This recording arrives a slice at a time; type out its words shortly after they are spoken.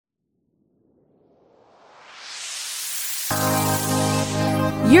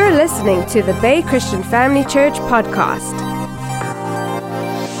You're listening to the Bay Christian Family Church podcast.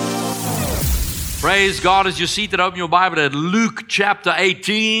 Praise God. As you're seated, open your Bible at Luke chapter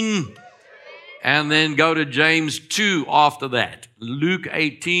 18 and then go to James 2 after that. Luke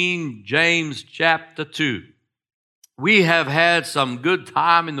 18, James chapter 2. We have had some good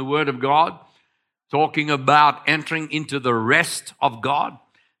time in the Word of God, talking about entering into the rest of God,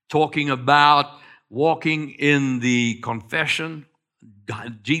 talking about walking in the confession,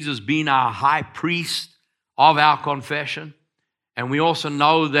 Jesus being our high priest of our confession. And we also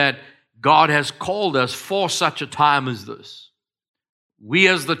know that God has called us for such a time as this. We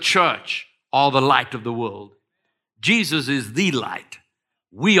as the church are the light of the world. Jesus is the light.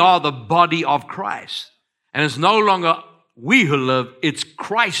 We are the body of Christ. And it's no longer we who live, it's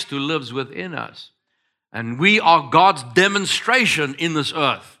Christ who lives within us. And we are God's demonstration in this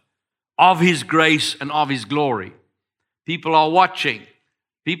earth of His grace and of His glory. People are watching.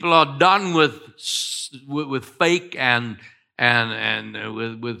 People are done with fake and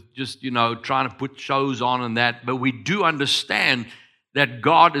with just, trying to put shows on and that. But we do understand that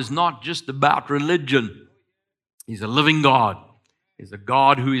God is not just about religion. He's a living God. He's a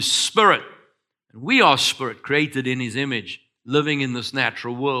God who is spirit. And we are spirit, created in His image, living in this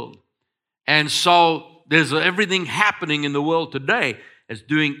natural world. And so there's everything happening in the world today. It's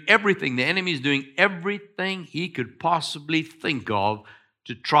doing everything. The enemy is doing everything he could possibly think of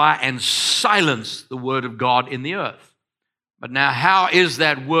to try and silence the word of God in the earth. But now, how is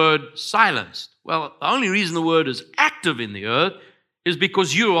that word silenced? Well, the only reason the word is active in the earth is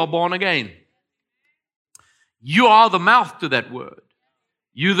because you are born again. You are the mouth to that word.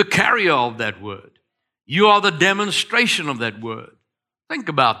 You're the carrier of that word. You are the demonstration of that word. Think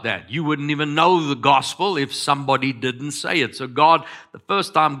about that. You wouldn't even know the gospel if somebody didn't say it. So God, the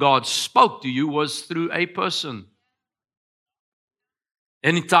first time God spoke to you was through a person.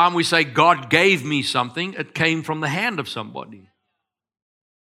 Anytime we say God gave me something, it came from the hand of somebody.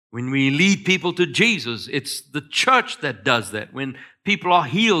 When we lead people to Jesus, it's the church that does that. When people are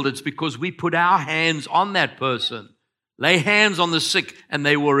healed, it's because we put our hands on that person. Lay hands on the sick and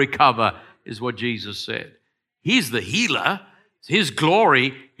they will recover, is what Jesus said. He's the healer. It's His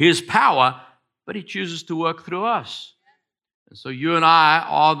glory, His power, but He chooses to work through us. And so you and I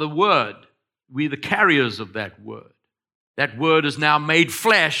are the Word. We're the carriers of that Word. That Word is now made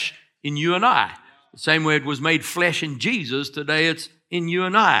flesh in you and I. The same way it was made flesh in Jesus, today it's in you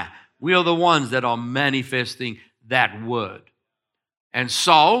and I. We are the ones that are manifesting that Word. And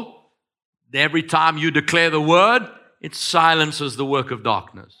so, every time you declare the Word, it silences the work of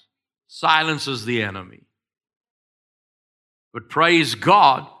darkness, silences the enemy. But praise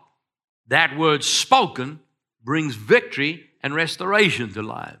God, that word spoken brings victory and restoration to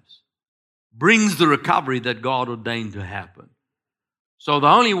lives, brings the recovery that God ordained to happen. So the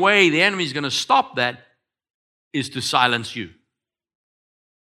only way the enemy is going to stop that is to silence you.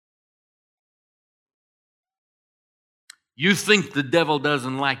 You think the devil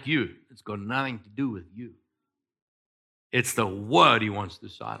doesn't like you. It's got nothing to do with you. It's the word he wants to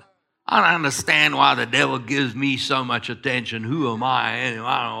silence. I don't understand why the devil gives me so much attention. Who am I anyway?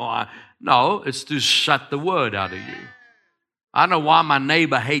 I don't know why. No, it's to shut the word out of you. I don't know why my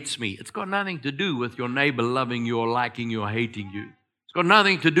neighbor hates me. It's got nothing to do with your neighbor loving you or liking you or hating you. It's got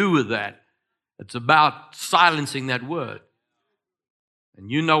nothing to do with that. It's about silencing that word.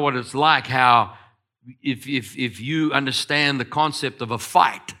 And you know what it's like, how if you understand the concept of a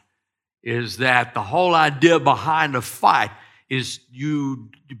fight, is that the whole idea behind a fight is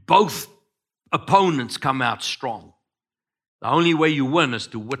both opponents come out strong. The only way you win is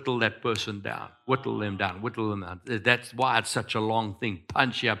to whittle that person down, whittle them down. That's why it's such a long thing.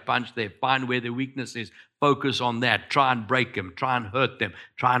 Punch here, punch there. Find where their weakness is. Focus on that. Try and break them. Try and hurt them.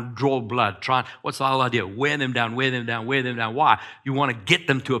 Try and draw blood. What's the whole idea? Wear them down, wear them down, wear them down. Why? You want to get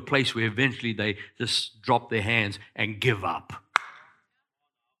them to a place where eventually they just drop their hands and give up.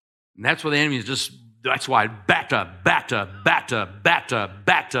 And that's what the enemy is just... That's why batter.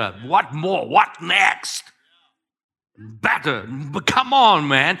 What more? What next? Batter. Come on,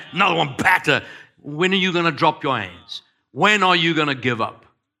 man. Another one, batter. When are you going to drop your hands? When are you going to give up?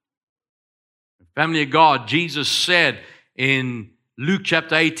 Family of God, Jesus said in Luke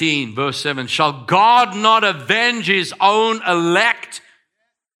chapter 18, verse 7, shall God not avenge His own elect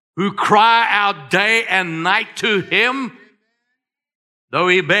who cry out day and night to Him, though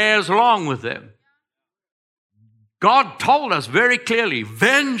He bears long with them? God told us very clearly,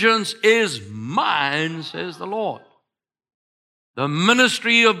 vengeance is mine, says the Lord. The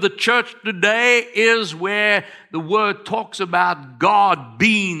ministry of the church today is where the word talks about God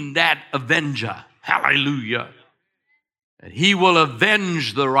being that avenger. Hallelujah. And He will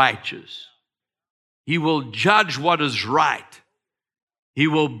avenge the righteous. He will judge what is right. He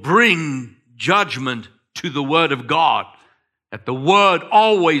will bring judgment to the Word of God, that the Word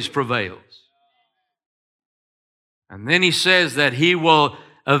always prevails. And then He says that He will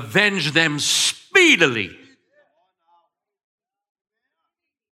avenge them speedily.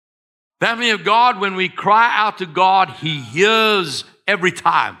 Family of God, when we cry out to God, He hears every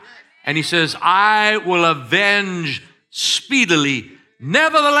time. And He says, I will avenge speedily.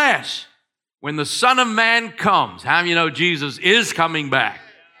 Nevertheless, when the Son of Man comes, how many of you know Jesus is coming back?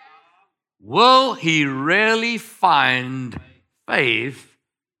 Will He really find faith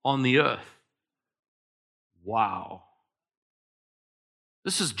on the earth? Wow.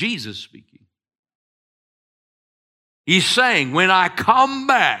 This is Jesus speaking. He's saying, when I come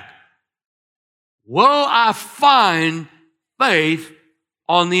back, will I find faith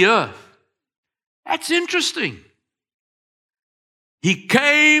on the earth? That's interesting. He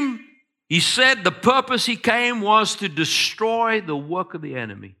came, He said the purpose He came was to destroy the work of the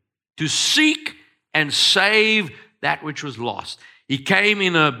enemy, to seek and save that which was lost. He came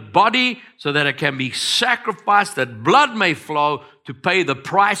in a body so that it can be sacrificed, that blood may flow to pay the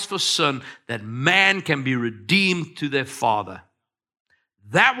price for sin, that man can be redeemed to their Father.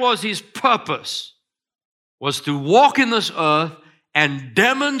 That was His purpose, was to walk in this earth and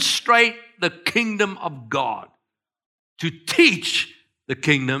demonstrate the kingdom of God, to teach the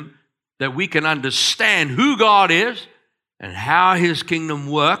kingdom, that we can understand who God is and how His kingdom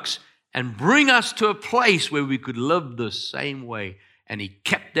works, and bring us to a place where we could live the same way. And He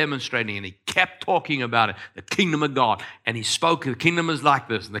kept demonstrating, and He kept talking about it, the kingdom of God. And He spoke, the kingdom is like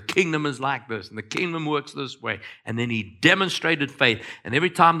this, and the kingdom is like this, and the kingdom works this way. And then He demonstrated faith. And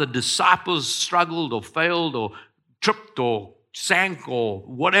every time the disciples struggled or failed or tripped or sank or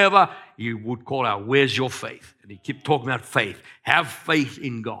whatever, He would call out, where's your faith? And He kept talking about faith. Have faith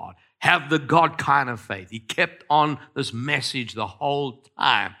in God. Have the God kind of faith. He kept on this message the whole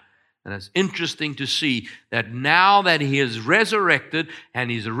time. And it's interesting to see that now that He is resurrected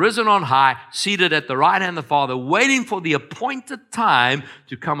and He's risen on high, seated at the right hand of the Father, waiting for the appointed time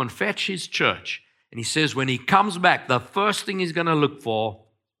to come and fetch His church. And He says when He comes back, the first thing He's going to look for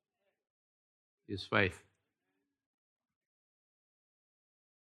is faith.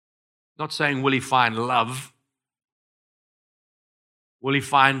 Not saying, will He find love? Will He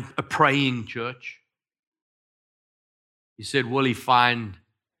find a praying church? He said, will He find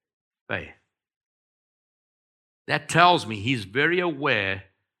faith? That tells me He's very aware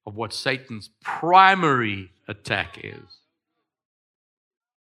of what Satan's primary attack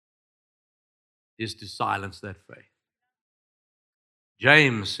is to silence that faith.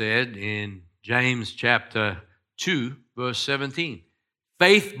 James said in James chapter 2, verse 17,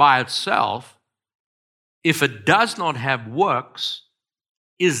 faith by itself, if it does not have works,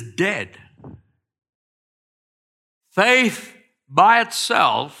 is dead. Faith by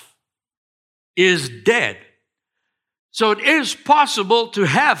itself is dead. So it is possible to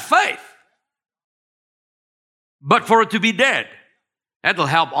have faith, but for it to be dead. That'll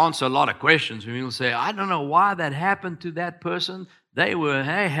help answer a lot of questions. When people say, I don't know why that happened to that person. They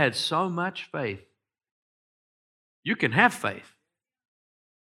had so much faith. You can have faith.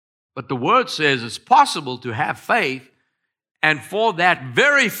 But the Word says it's possible to have faith and for that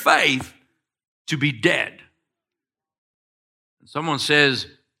very faith to be dead. And someone says,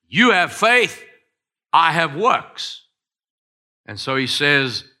 you have faith, I have works. And so he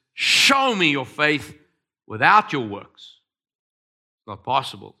says, show me your faith without your works. It's not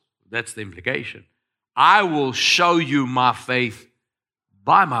possible. That's the implication. I will show you my faith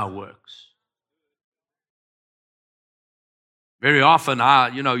by my works. Very often,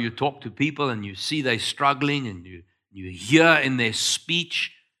 you talk to people and you see they're struggling, and you hear in their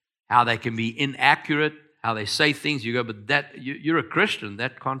speech how they can be inaccurate, how they say things. You go, but you're a Christian.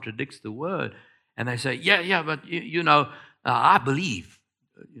 That contradicts the Word. And they say, but I believe.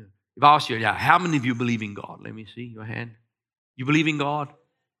 If I ask you, how many of you believe in God? Let me see your hand. You believe in God?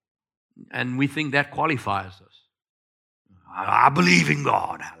 And we think that qualifies us. I believe in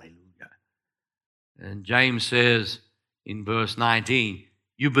God. Hallelujah. And James says in verse 19,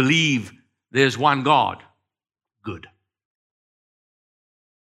 you believe there's one God. Good.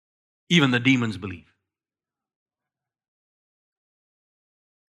 Even the demons believe.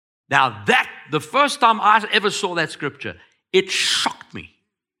 Now the first time I ever saw that scripture, it shocked me.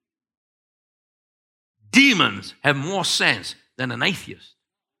 Demons have more sense than an atheist.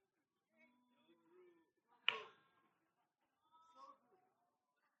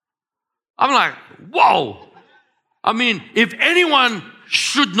 I'm like, whoa. I mean, if anyone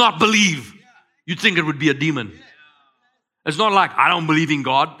should not believe, you'd think it would be a demon. It's not like, I don't believe in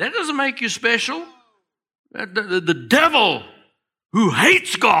God. That doesn't make you special. The devil who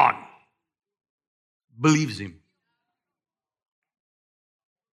hates God believes him.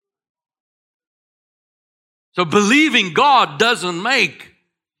 So believing God doesn't make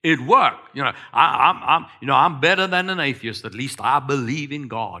it work. I'm better than an atheist. At least I believe in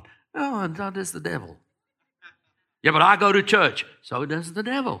God. No, so does the devil. Yeah, but I go to church. So does the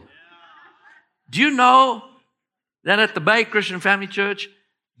devil. Do you know that at the Bagg Christian Family Church,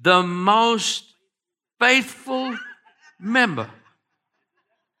 the most faithful member,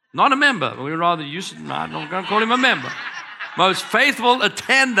 not a member, we'd rather use, I'm not going to call him a member, most faithful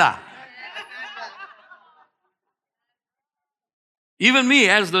attender, even me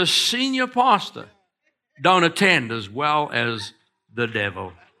as the senior pastor, don't attend as well as the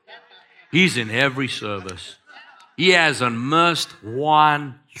devil. He's in every service. He hasn't missed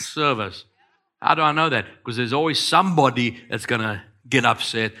one service. How do I know that? Because there's always somebody that's going to get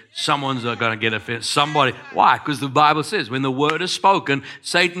upset. Someone's going to get offended. Somebody. Why? Because the Bible says when the word is spoken,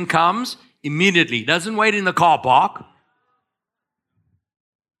 Satan comes immediately. He doesn't wait in the car park.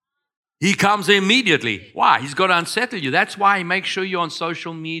 He comes immediately. Why? He's got to unsettle you. That's why he makes sure you're on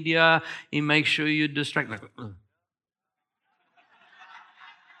social media. He makes sure you're distracted.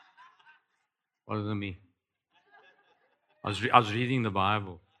 What does it mean? I was reading the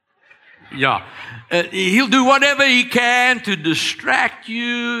Bible. Yeah. He'll do whatever he can to distract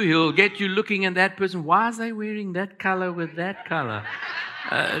you. He'll get you looking at that person. Why is they wearing that color with that color?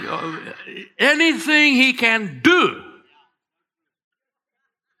 Anything he can do.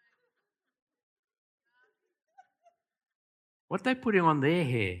 What they putting on their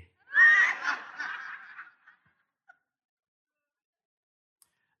hair?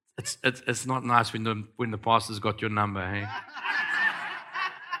 It's not nice when the pastor's got your number, hey?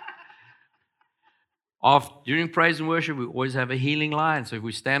 During praise and worship, we always have a healing line. So if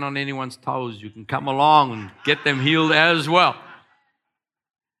we stand on anyone's toes, you can come along and get them healed as well.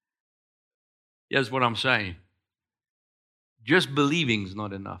 Here's what I'm saying. Just believing is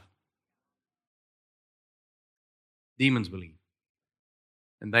not enough. Demons believe.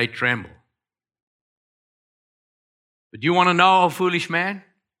 And they tremble. But you want to know, oh foolish man?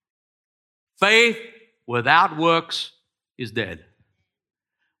 Faith without works is dead.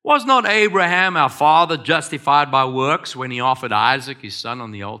 Was not Abraham, our father, justified by works when he offered Isaac, his son,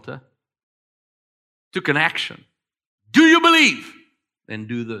 on the altar? Took an action. Do you believe? Then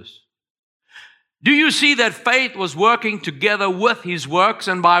do this. Do you see that faith was working together with his works,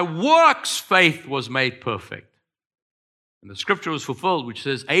 and by works faith was made perfect? And the scripture was fulfilled, which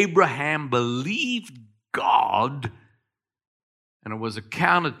says, Abraham believed God, and it was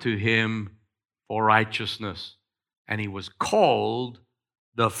accounted to him for righteousness. And he was called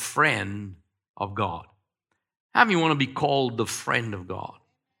the friend of God. How many want to be called the friend of God?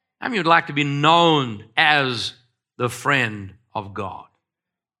 How many would like to be known as the friend of God?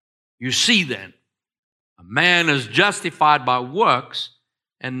 You see then, a man is justified by works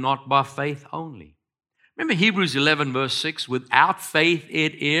and not by faith only. Remember Hebrews 11 verse 6, without faith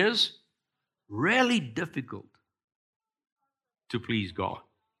it is really difficult to please God.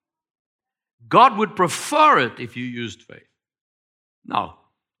 God would prefer it if you used faith. No.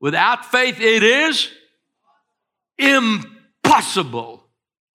 Without faith, it is impossible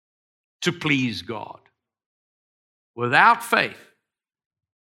to please God. Without faith.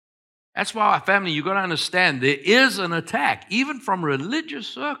 That's why, our family, you've got to understand, there is an attack, even from religious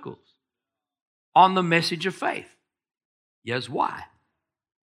circles, on the message of faith. Here's why.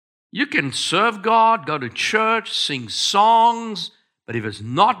 You can serve God, go to church, sing songs, but if it's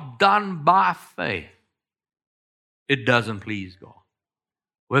not done by faith, it doesn't please God.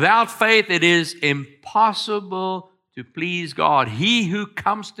 Without faith, it is impossible to please God. He who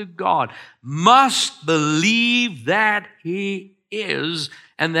comes to God must believe that He is,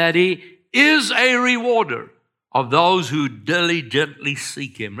 and that He is a rewarder of those who diligently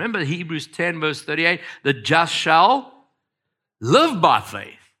seek Him. Remember Hebrews 10 verse 38, the just shall live by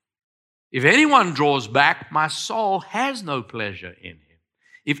faith. If anyone draws back, my soul has no pleasure in him.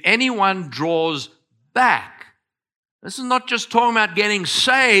 If anyone draws back, this is not just talking about getting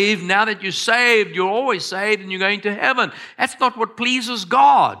saved. Now that you're saved, you're always saved and you're going to heaven. That's not what pleases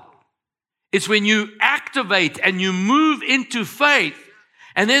God. It's when you activate and you move into faith,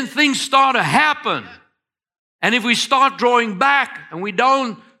 and then things start to happen. And if we start drawing back and we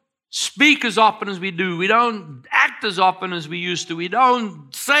don't speak as often as we do, we don't act as often as we used to, we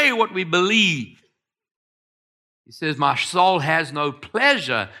don't say what we believe, He says, my soul has no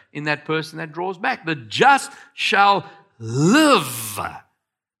pleasure in that person that draws back. The just shall live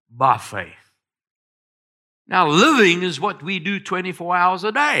by faith. Now, living is what we do 24 hours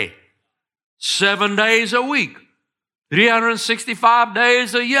a day, 7 days a week, 365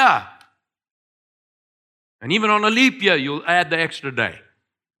 days a year. And even on a leap year, you'll add the extra day.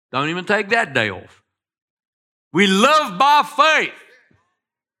 Don't even take that day off. We live by faith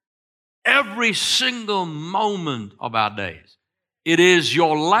every single moment of our days. It is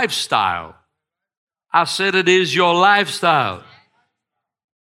your lifestyle. I said it is your lifestyle.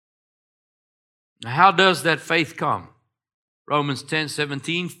 Now, how does that faith come? Romans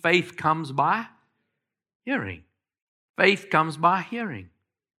 10:17, faith comes by hearing. Faith comes by hearing.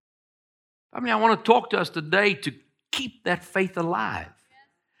 I want to talk to us today to keep that faith alive.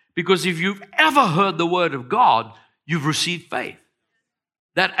 Because if you've ever heard the word of God, you've received faith.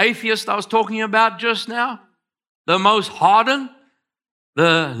 That atheist I was talking about just now, the most hardened,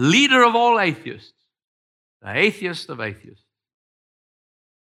 the leader of all atheists, the atheist of atheists.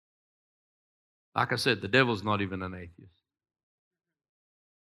 Like I said, the devil's not even an atheist.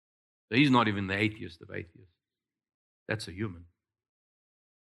 So he's not even the atheist of atheists. That's a human.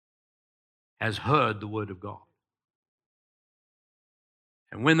 Has heard the word of God.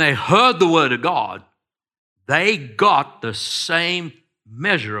 And when they heard the word of God, they got the same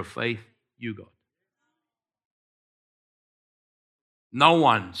measure of faith you got. No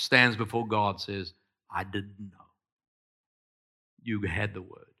one stands before God and says, I didn't know. You had the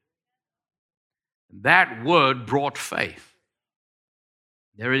word. And that word brought faith.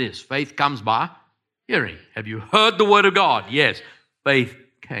 There it is. Faith comes by hearing. Have you heard the word of God? Yes. Faith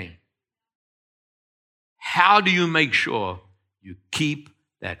came. How do you make sure you keep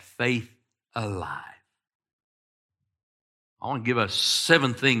that faith alive? I want to give us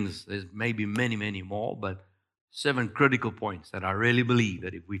 7 things. There's maybe many, many more, but 7 critical points that I really believe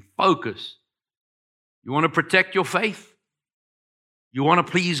that if we focus, you want to protect your faith? You want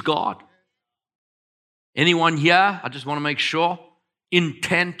to please God? Anyone here? I just want to make sure.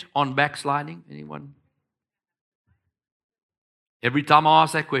 Intent on backsliding? Anyone? Every time I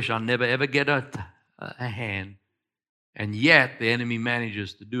ask that question, I never ever get a hand. And yet the enemy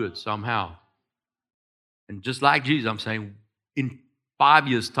manages to do it somehow. And just like Jesus, I'm saying, in 5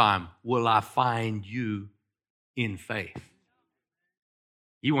 years' time, will I find you in faith?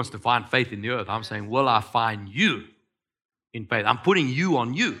 He wants to find faith in the earth. I'm saying, will I find you in faith? I'm putting you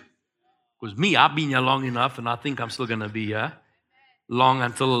on you. Because me, I've been here long enough, and I think I'm still going to be here long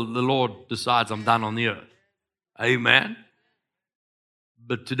until the Lord decides I'm done on the earth. Amen?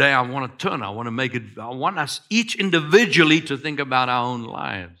 But today I want to turn. I want us each individually to think about our own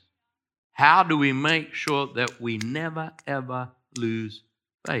lives. How do we make sure that we never, ever lose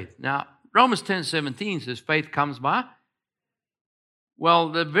faith? Now, Romans 10:17 says faith comes by. Well,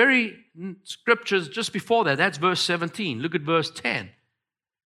 the very scriptures just before that, that's verse 17. Look at verse 10.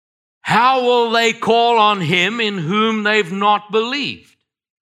 How will they call on him in whom they've not believed?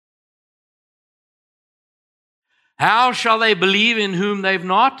 How shall they believe in whom they've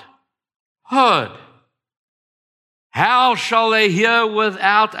not heard? How shall they hear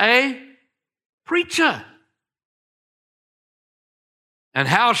without a preacher? And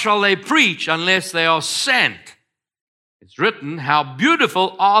how shall they preach unless they are sent? It's written, how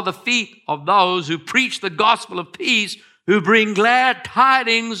beautiful are the feet of those who preach the gospel of peace, who bring glad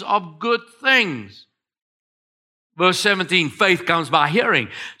tidings of good things. Verse 17, faith comes by hearing.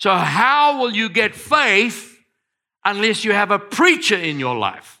 So how will you get faith unless you have a preacher in your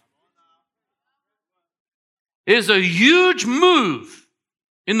life? There's a huge move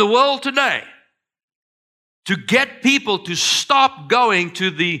in the world today to get people to stop going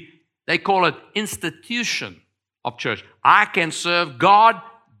to they call it institution of church. I can serve God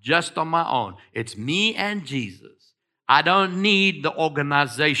just on my own. It's me and Jesus. I don't need the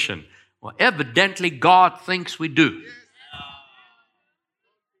organization. Well, evidently God thinks we do.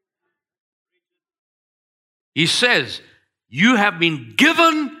 He says, you have been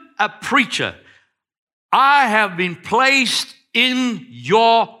given a preacher. I have been placed in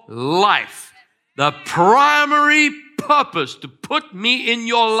your life. The primary purpose to put me in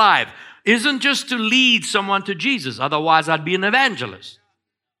your life isn't just to lead someone to Jesus. Otherwise, I'd be an evangelist.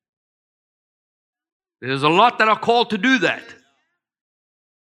 There's a lot that are called to do that.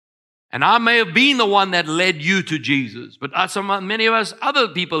 And I may have been the one that led you to Jesus, but many of us, other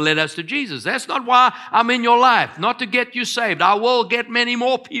people led us to Jesus. That's not why I'm in your life, not to get you saved. I will get many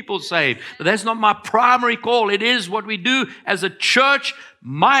more people saved, but that's not my primary call. It is what we do as a church.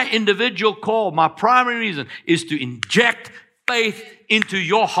 My individual call, my primary reason is to inject faith into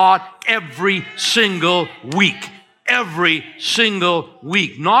your heart every single week. Every single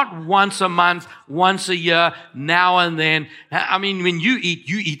week, not once a month, once a year, now and then. I mean, when you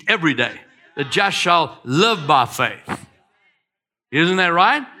eat every day. the just shall live by faith. Isn't that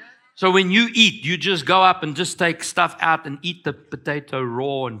right? So when you eat, you just go up and just take stuff out and eat the potato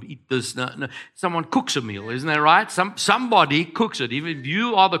raw and eat this. No. Someone cooks a meal, isn't that right? Somebody cooks it, even if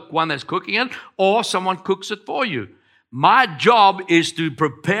you are the one that's cooking it, or someone cooks it for you. My job is to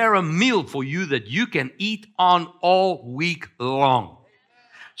prepare a meal for you that you can eat on all week long.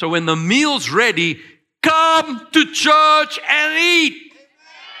 So when the meal's ready, come to church and eat.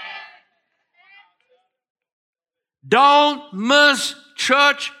 Don't miss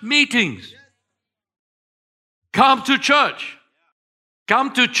church meetings. Come to church.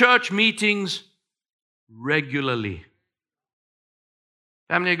 Come to church meetings regularly.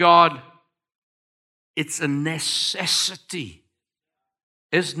 Family of God, it's a necessity.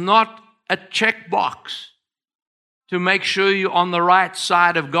 It's not a checkbox to make sure you're on the right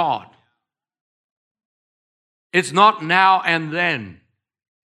side of God. It's not now and then.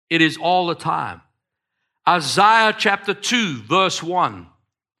 It is all the time. Isaiah chapter 2, verse 1.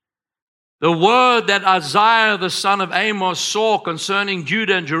 The word that Isaiah the son of Amos saw concerning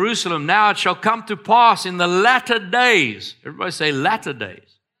Judah and Jerusalem, now it shall come to pass in the latter days. Everybody say latter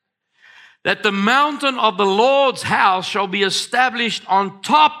days. That the mountain of the Lord's house shall be established on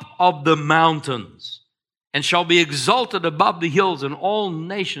top of the mountains and shall be exalted above the hills, and all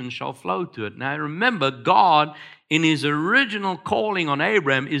nations shall flow to it. Now remember, God in His original calling on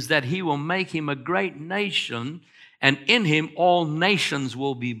Abraham is that He will make him a great nation, and in him all nations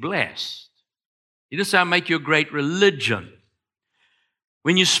will be blessed. He doesn't say, I'll make you a great religion.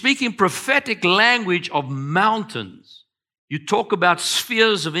 When you speak in prophetic language of mountains, you talk about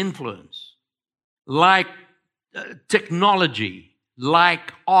spheres of influence, like technology,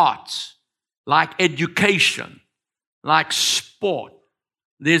 like arts, like education, like sport.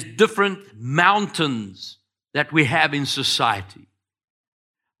 There's different mountains that we have in society.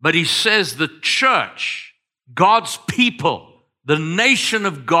 But he says the church, God's people, the nation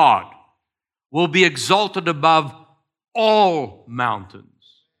of God, will be exalted above all mountains.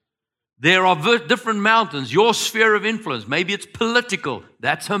 There are different mountains. Your sphere of influence, maybe it's political,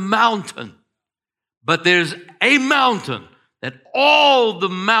 that's a mountain. But there's a mountain that all the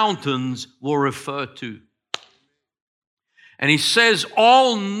mountains will refer to. And he says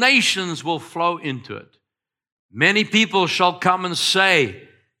all nations will flow into it. Many people shall come and say,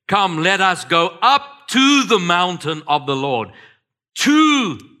 come, let us go up to the mountain of the Lord,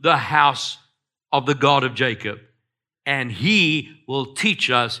 to the house of the God of Jacob, and He will teach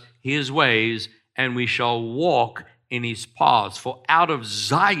us His ways, and we shall walk in His paths. For out of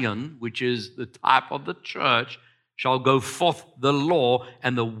Zion, which is the type of the church, shall go forth the law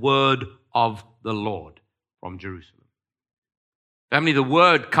and the word of the Lord from Jerusalem. Family, the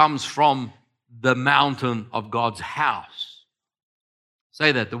word comes from the mountain of God's house.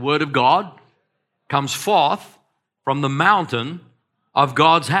 Say that. The word of God comes forth from the mountain of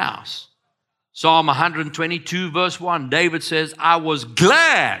God's house. Psalm 122 verse 1, David says, I was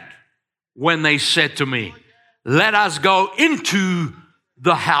glad when they said to me, let us go into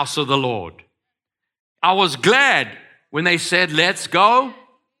the house of the Lord. I was glad when they said, let's go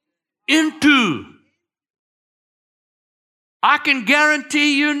into. I can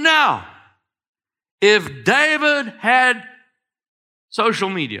guarantee you now, if David had social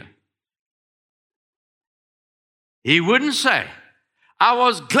media, he wouldn't say, I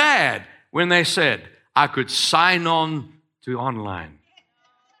was glad when they said I could sign on to online.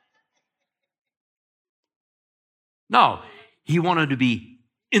 No, he wanted to be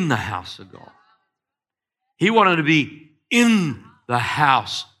in the house of God. He wanted to be in the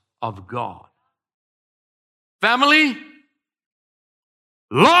house of God. Family,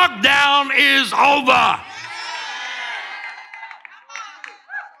 lockdown is over.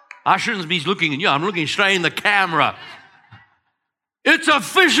 I shouldn't be looking at you. I'm looking straight in the camera. It's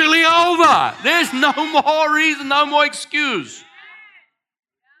officially over. There's no more reason, no more excuse.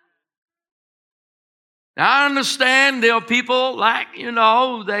 Now, I understand there are people like,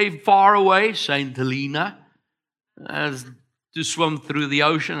 they far away, St. Helena, as to swim through the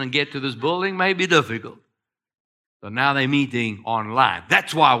ocean and get to this building may be difficult. So now they're meeting online.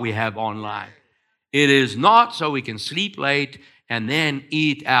 That's why we have online. It is not so we can sleep late and then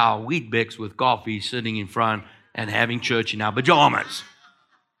eat our Weet-Bix with coffee sitting in front and having church in our pajamas.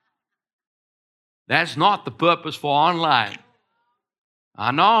 That's not the purpose for online.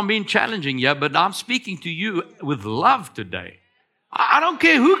 I know I'm being challenging you, but I'm speaking to you with love today. I don't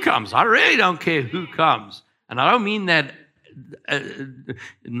care who comes. I really don't care who comes. And I don't mean that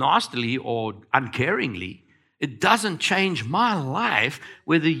nastily or uncaringly. It doesn't change my life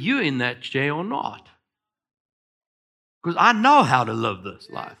whether you're in that chair or not. Because I know how to live this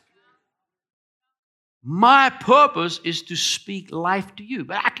life. My purpose is to speak life to you.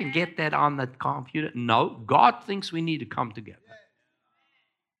 But I can get that on the computer. No, God thinks we need to come together.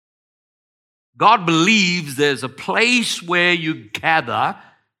 God believes there's a place where you gather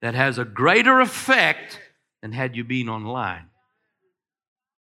that has a greater effect than had you been online.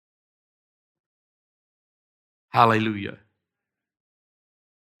 Hallelujah.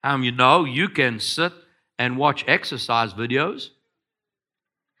 How many of you know you can sit and watch exercise videos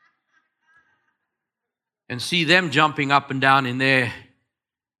and see them jumping up and down in their,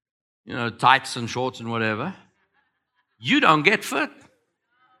 tights and shorts and whatever. You don't get fit.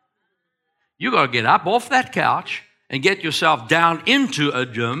 You got to get up off that couch and get yourself down into a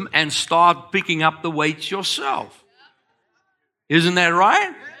gym and start picking up the weights yourself. Isn't that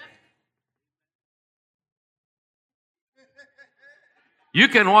right? You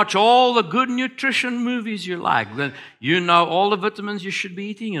can watch all the good nutrition movies you like. You know all the vitamins you should be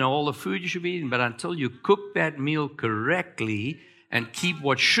eating, all the food you should be eating. But until you cook that meal correctly and keep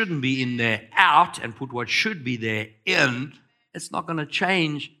what shouldn't be in there out and put what should be there in, it's not going to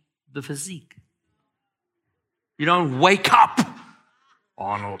change the physique. You don't wake up,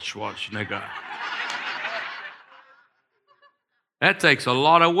 Arnold Schwarzenegger. That takes a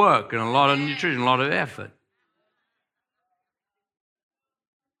lot of work and a lot of nutrition, a lot of effort.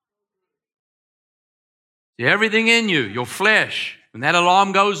 See, everything in you, your flesh, when that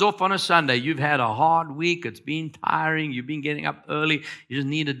alarm goes off on a Sunday, you've had a hard week, it's been tiring, you've been getting up early, you just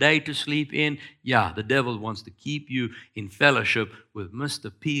need a day to sleep in. Yeah, the devil wants to keep you in fellowship with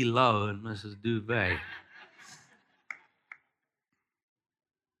Mr. P. Lowe and Mrs. Duvet.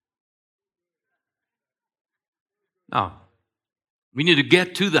 No, we need to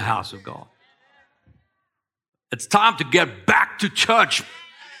get to the house of God. It's time to get back to church.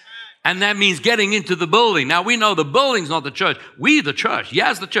 And that means getting into the building. Now, we know the building's not the church. We, the church.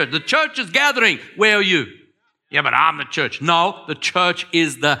 Yes, the church. The church is gathering. Where are you? Yeah, but I'm the church. No, the church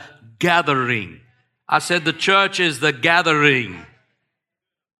is the gathering. I said the church is the gathering.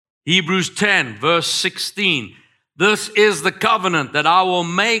 Hebrews 10, verse 16. This is the covenant that I will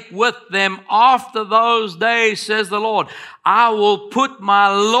make with them after those days, says the Lord. I will put my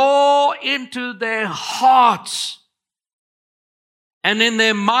law into their hearts, and in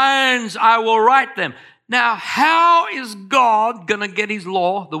their minds I will write them. Now, how is God going to get His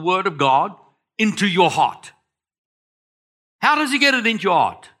law, the Word of God, into your heart? How does He get it into your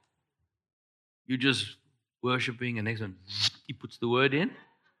heart? You just worshiping and next one, He puts the Word in?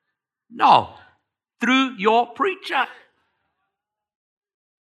 No. Through your preacher.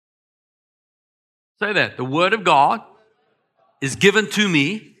 Say that. The Word of God is given to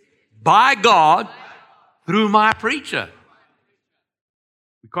me by God through my preacher.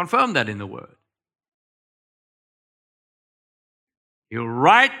 We confirm that in the Word. He'll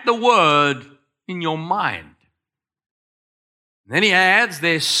write the Word in your mind. And then he adds,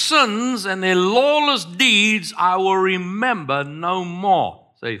 their sins and their lawless deeds I will remember no more.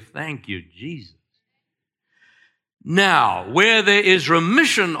 Say, thank you, Jesus. Now, where there is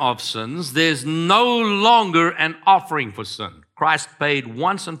remission of sins, there's no longer an offering for sin. Christ paid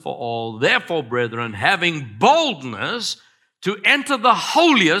once and for all. Therefore, brethren, having boldness to enter the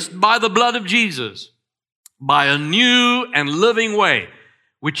holiest by the blood of Jesus, by a new and living way,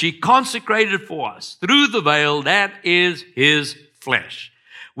 which He consecrated for us through the veil, that is His flesh.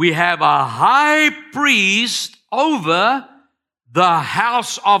 We have a high priest over the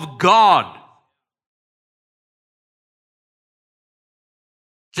house of God.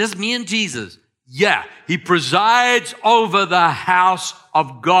 Just me and Jesus. Yeah, He presides over the house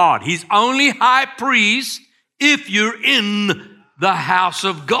of God. He's only high priest if you're in the house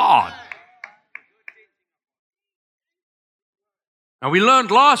of God. Now, we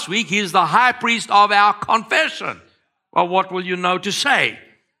learned last week He's the high priest of our confession. Well, what will you know to say?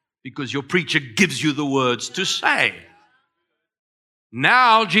 Because your preacher gives you the words to say.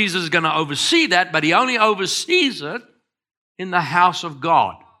 Now, Jesus is going to oversee that, but He only oversees it in the house of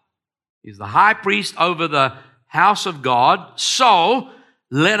God. He's the high priest over the house of God. So,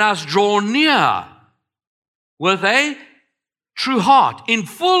 let us draw near with a true heart, in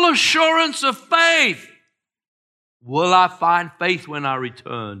full assurance of faith. Will I find faith when I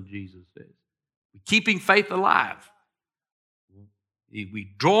return, Jesus says. We're keeping faith alive.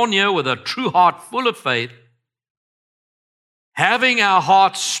 We draw near with a true heart full of faith, having our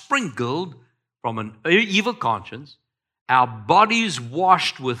hearts sprinkled from an evil conscience, our bodies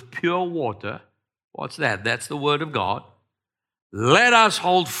washed with pure water. What's that? That's the Word of God. Let us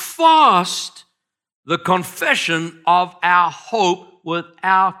hold fast the confession of our hope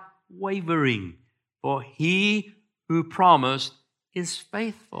without wavering, for He who promised is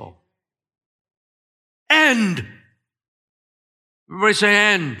faithful. And. Everybody say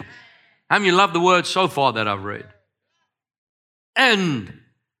and. How many love the word so far that I've read? And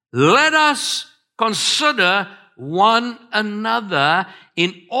let us consider one another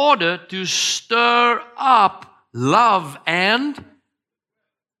in order to stir up love and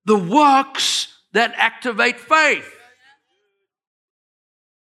the works that activate faith.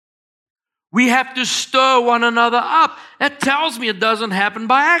 We have to stir one another up. That tells me it doesn't happen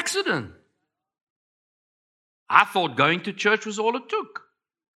by accident. I thought going to church was all it took.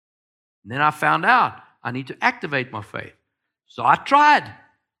 And then I found out I need to activate my faith. So I tried.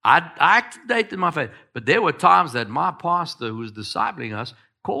 I activated my faith. But there were times that my pastor who was discipling us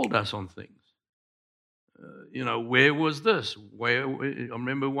called us on things. Where was this? I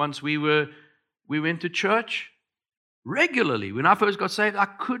remember once we went to church regularly. When I first got saved, I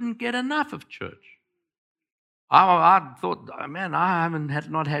couldn't get enough of church. I thought, man, I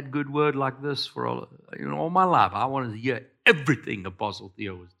not had good word like this for all my life. I wanted to hear everything Apostle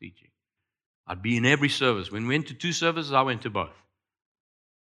Theo was teaching. I'd be in every service. When we went to 2 services, I went to both.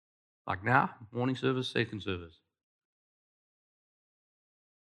 Like now, morning service, second service.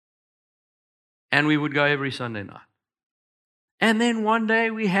 And we would go every Sunday night. And then one day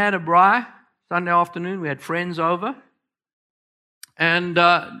we had a braai, Sunday afternoon, we had friends over. And,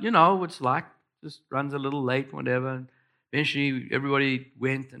 it's like, just runs a little late, whatever. And eventually, everybody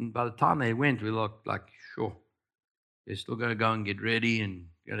went, and by the time they went, we looked like, sure, they're still going to go and get ready and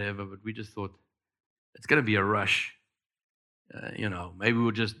whatever. But we just thought, it's going to be a rush. Maybe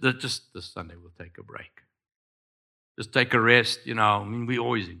we'll just this Sunday we'll take a break. Just take a rest, we're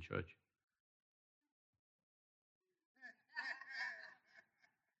always in church.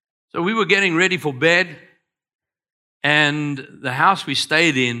 So we were getting ready for bed, and the house we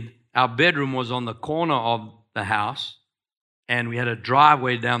stayed in, our bedroom was on the corner of the house, and we had a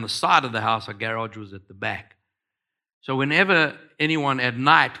driveway down the side of the house. Our garage was at the back. So whenever anyone at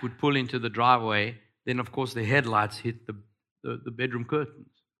night would pull into the driveway, then, of course, the headlights hit the bedroom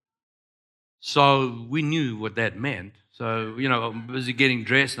curtains. So we knew what that meant. So, I'm busy getting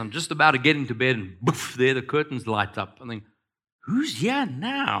dressed, and I'm just about to get into bed, and boof, there the curtains light up. I think, who's here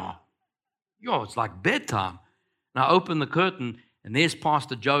now? It's like bedtime. And I open the curtain, and there's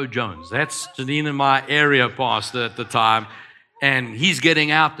Pastor Joe Jones. That's Janine and my area pastor at the time. And he's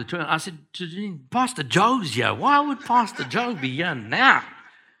getting out the turn. I said, Janine, Pastor Joe's here. Why would Pastor Joe be here now?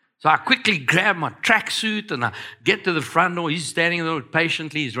 So I quickly grab my tracksuit and I get to the front door. He's standing there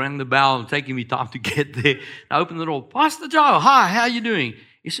patiently. He's ringing the bell and taking me time to get there. I open the door. Pastor Joe, hi, how are you doing?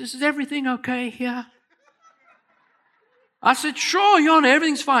 He says, is everything okay here? I said, sure, Jon,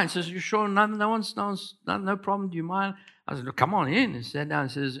 everything's fine. He says, you sure? No problem. Do you mind? I said, come on in. He sat down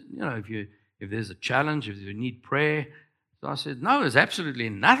and says, if there's a challenge, if you need prayer. So I said, no, there's absolutely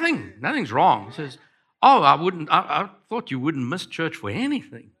nothing. Nothing's wrong. He says, I thought you wouldn't miss church for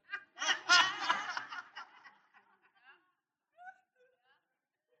anything.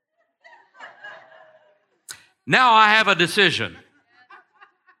 Now I have a decision.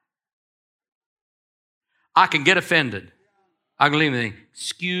 I can get offended. I can leave and think,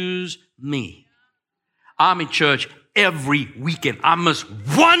 excuse me. I'm in church every weekend. I miss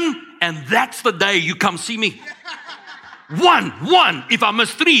one, and that's the day you come see me. One. If I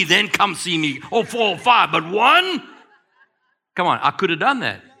miss 3, then come see me. Or 4 or 5, but 1? Come on, I could have done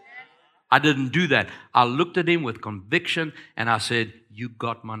that. I didn't do that. I looked at him with conviction, and I said, you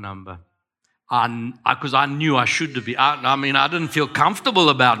got my number. Because I knew I should be. I didn't feel comfortable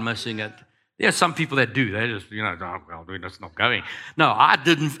about missing it. There are some people that do. They just, we're just not going. No, I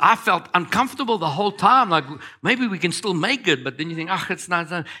didn't. I felt uncomfortable the whole time. Like, maybe we can still make it. But then you think, it's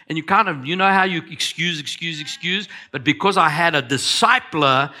not. And you kind of, how you excuse. But because I had a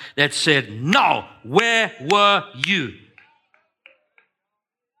discipler that said, no, where were you?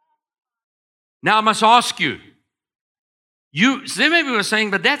 Now I must ask you. So maybe we were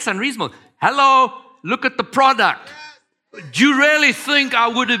saying, but that's unreasonable. Hello, look at the product. Do you really think I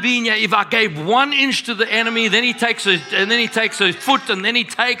would have been here if I gave 1 inch to the enemy, then he takes a foot, and then he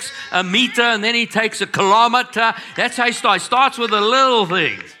takes a meter, and then he takes a kilometer? That's how he starts. He starts with the little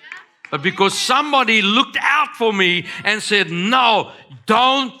things. But because somebody looked out for me and said, no,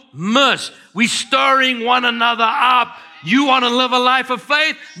 don't miss. We're stirring one another up. You want to live a life of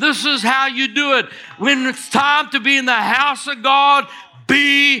faith? This is how you do it. When it's time to be in the house of God,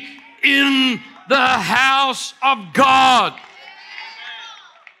 be in the house of God.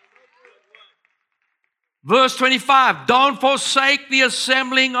 Verse 25, don't forsake the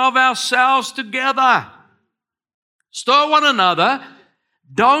assembling of ourselves together. Stir one another.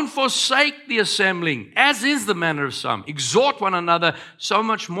 Don't forsake the assembling, as is the manner of some. Exhort one another, so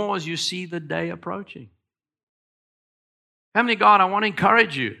much more as you see the day approaching. Family of God, I want to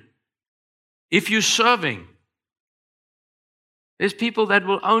encourage you. If you're serving, there's people that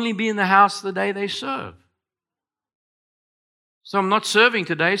will only be in the house the day they serve. So I'm not serving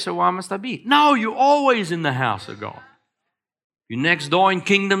today, so why must I be? No, you're always in the house of God. You're next door in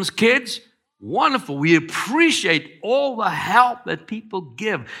Kingdom's Kids. Wonderful. We appreciate all the help that people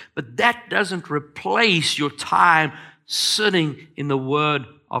give, but that doesn't replace your time sitting in the Word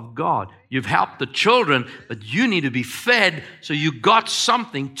of God. You've helped the children, but you need to be fed, so you got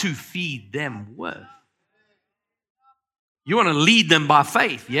something to feed them with. You want to lead them by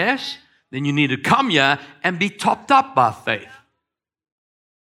faith, yes? Then you need to come here and be topped up by faith.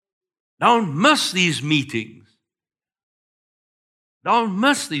 Don't miss these meetings. Don't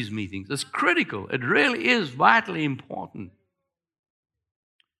miss these meetings. It's critical. It really is vitally important.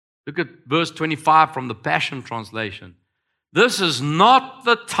 Look at verse 25 from the Passion Translation. This is not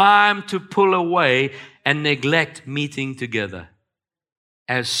the time to pull away and neglect meeting together,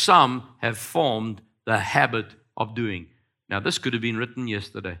 as some have formed the habit of doing. Now, this could have been written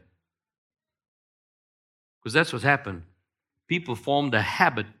yesterday, because that's what happened. People formed a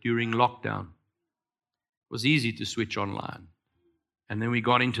habit during lockdown. It was easy to switch online. And then we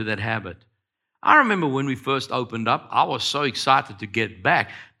got into that habit. I remember when we first opened up, I was so excited to get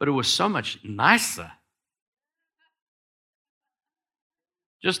back, but it was so much nicer.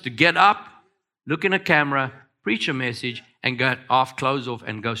 Just to get up, look in a camera, preach a message, and get off, close off,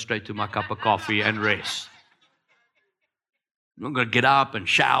 and go straight to my cup of coffee and rest. I'm not going to get up and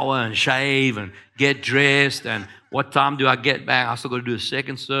shower and shave and get dressed, and what time do I get back? I still got to do a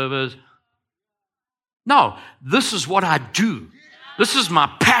second service. No, this is what I do. This is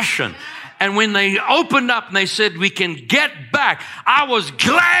my passion. And when they opened up and they said, we can get back, I was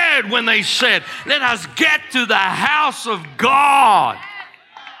glad when they said, let us get to the house of God.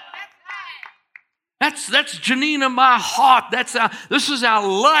 That's Janine in my heart. This is our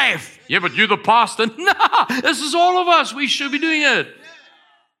life. Yeah, but you're the pastor. No, this is all of us. We should be doing it.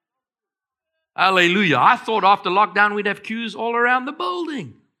 Hallelujah. I thought after lockdown we'd have queues all around the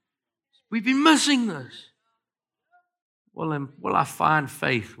building. We've been missing this. Well, will I find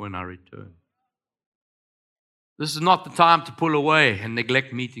faith when I return? This is not the time to pull away and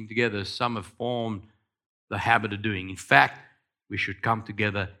neglect meeting together. Some have formed the habit of doing. In fact, we should come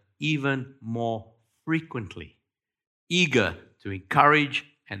together even more frequently, eager to encourage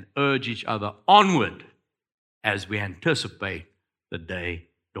and urge each other onward as we anticipate the day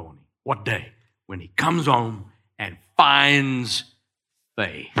dawning. What day? When He comes home and finds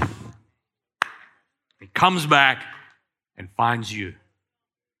faith. He comes back and finds you.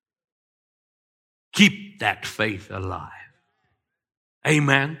 Keep that faith alive.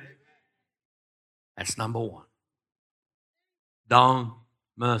 Amen. That's number one. Don't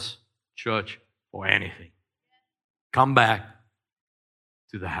miss church for anything. Come back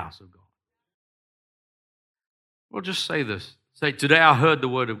to the house of God. Well, just say this. Say, today I heard the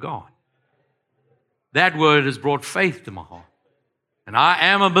word of God. That word has brought faith to my heart. And I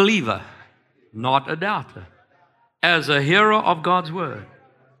am a believer, not a doubter. As a hearer of God's word,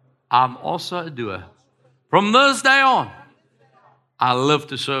 I'm also a doer. From this day on, I live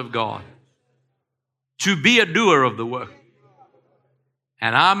to serve God, to be a doer of the work.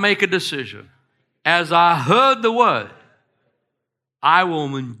 And I make a decision. As I heard the word, I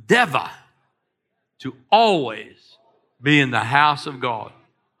will endeavor to always be in the house of God.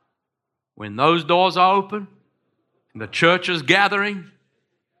 When those doors are open and the church is gathering,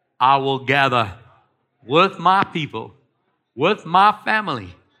 I will gather with my people, with my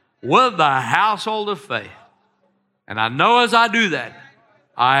family, with the household of faith. And I know as I do that,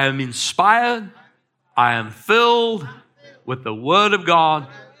 I am inspired, I am filled with the Word of God.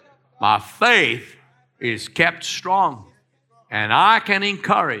 My faith is kept strong, and I can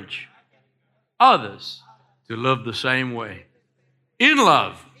encourage others to live the same way, in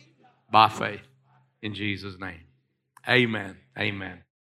love, by faith, in Jesus' name. Amen. Amen.